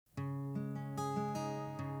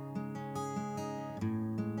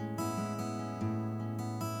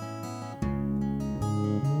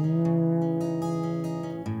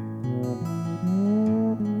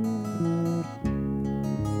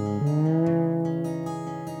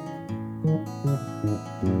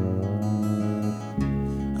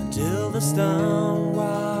the stone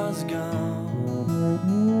was gone,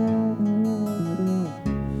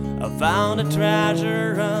 I found a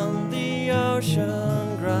treasure on the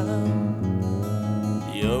ocean ground.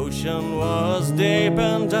 The ocean was deep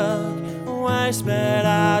and dark, I spread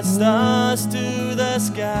out stars to the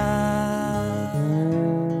sky.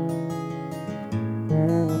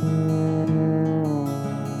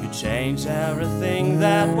 You changed everything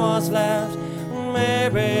that was left me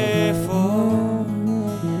before.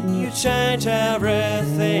 You changed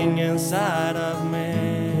everything inside of me.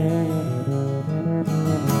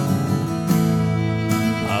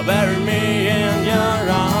 Bury me in your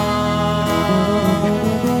arms,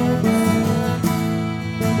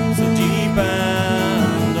 so deep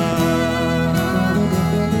and dark.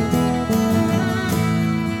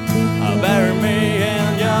 Bury me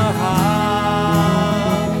in your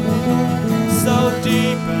heart, so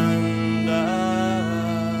deep and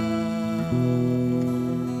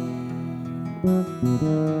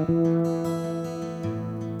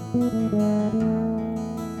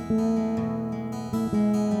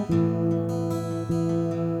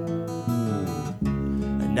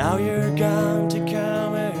And now you're gone to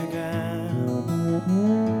come again,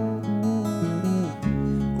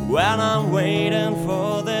 when I'm waiting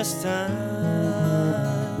for this time,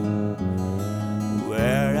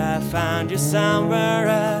 where I found you somewhere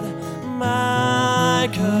at my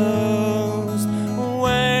coast.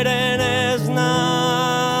 Waiting is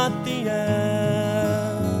not the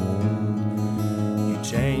end. You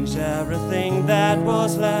changed everything that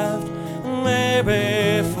was left me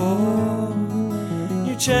before.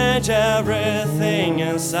 You changed everything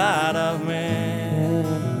inside of me.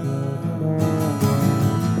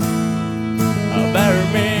 Bury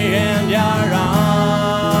me in your arms,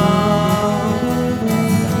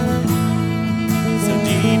 so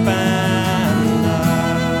deep and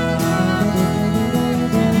dark.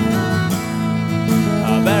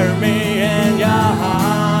 Bury me in your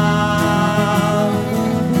heart,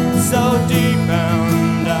 so deep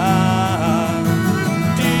and dark,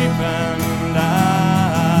 deep and dark.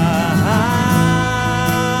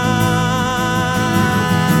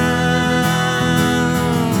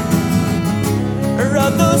 I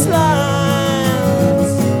wrote those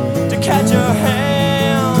lines to catch your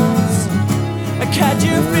hands, I catch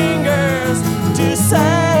your fingers to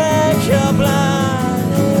suck your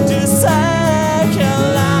blood, to suck your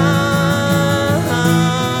life.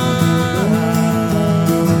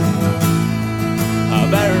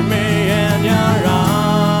 Bury me in your arms,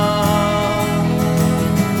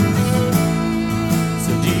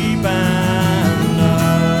 so deep and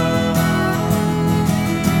dark.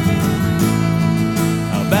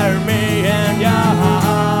 Bury me in your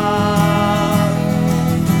heart,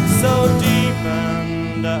 so deep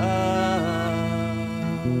and I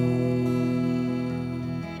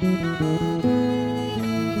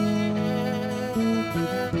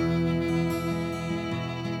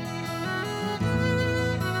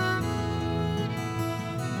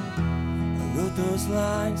wrote those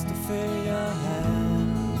lines to fill your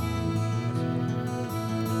hands,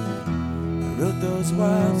 I wrote those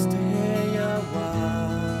words to hear your words.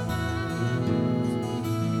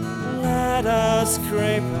 Let us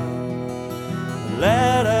creep on,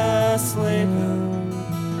 let us sleep on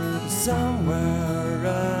somewhere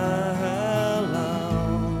else.